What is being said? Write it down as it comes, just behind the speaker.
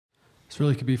This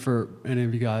really could be for any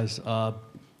of you guys.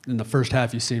 In the first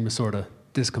half, you seemed to sort of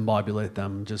discombobulate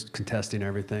them, just contesting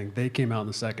everything. They came out in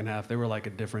the second half. They were like a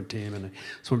different team, and I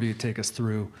just wonder if you could take us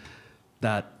through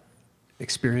that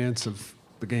experience of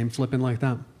the game flipping like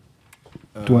that.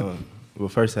 Well,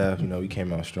 first half, we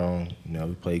came out strong.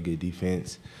 We played good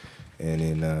defense. And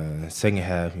then second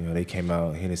half, they came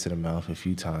out and hit us in the mouth a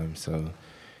few times. So,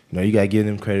 you got to give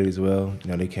them credit as well.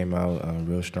 They came out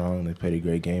real strong. They played a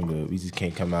great game, but we just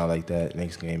can't come out like that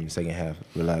next game in the second half,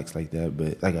 relax like that.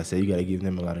 But like I said, you got to give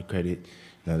them a lot of credit.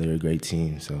 They're a great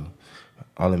team. So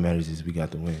all that matters is we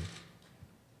got the win.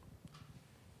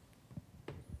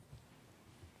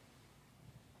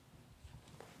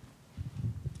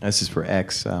 This is for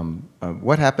X.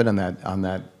 What happened on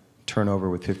that turnover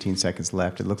with 15 seconds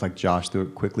left? It looked like Josh threw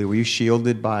it quickly. Were you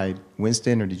shielded by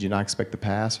Winston, or did you not expect the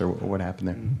pass, or what happened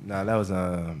there? Nah, that was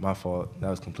my fault. That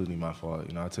was completely my fault.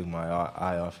 I took my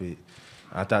eye off it.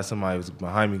 I thought somebody was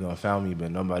behind me going to foul me,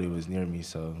 but nobody was near me.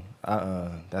 So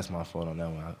that's my fault on that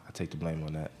one. I take the blame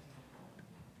on that.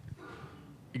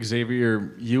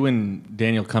 Xavier, you and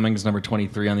Daniel Cummings, number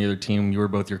 23 on the other team, you were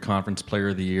both your conference player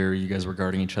of the year. You guys were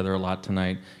guarding each other a lot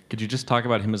tonight. Could you just talk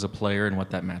about him as a player and what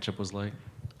that matchup was like?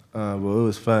 Well, it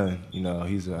was fun.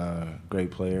 He's a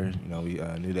great player. We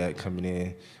knew that coming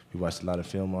in. We watched a lot of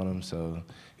film on him, so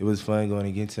it was fun going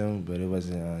against him. But it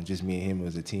wasn't just me and him; it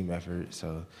was a team effort.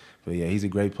 So, but yeah, he's a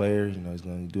great player. He's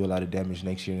going to do a lot of damage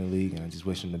next year in the league, and I just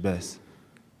wish him the best.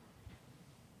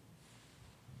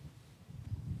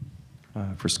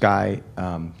 For Sky,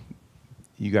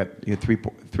 you had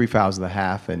three fouls of the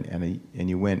half, and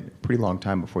you went a pretty long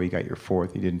time before you got your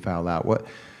fourth. You didn't foul out.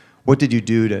 What did you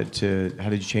do how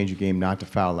did you change your game not to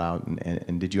foul out,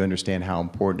 and did you understand how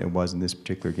important it was in this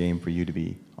particular game for you to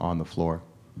be on the floor?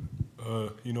 I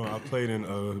played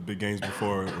in big games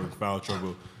before with foul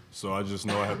trouble, so I just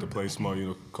know I have to play smart.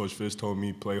 Coach Fish told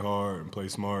me play hard and play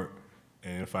smart,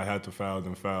 and if I had to foul,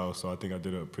 then foul. So I think I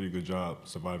did a pretty good job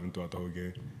surviving throughout the whole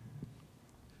game.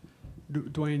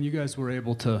 Dwayne, you guys were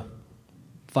able to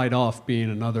fight off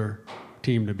being another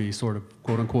team to be sort of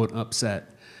quote-unquote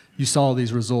upset. You saw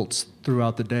these results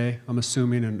throughout the day, I'm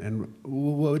assuming, and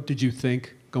what did you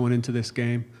think going into this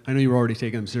game? I know you were already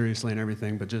taking them seriously and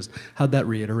everything, but just how'd that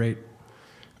reiterate?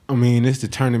 I mean, it's the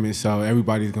tournament, so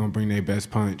everybody's going to bring their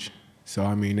best punch. So,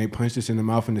 I mean, they punched us in the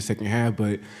mouth in the second half,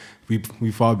 but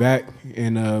we fought back,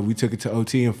 and we took it to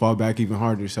OT and fought back even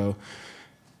harder. So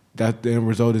the end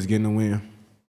result is getting the win.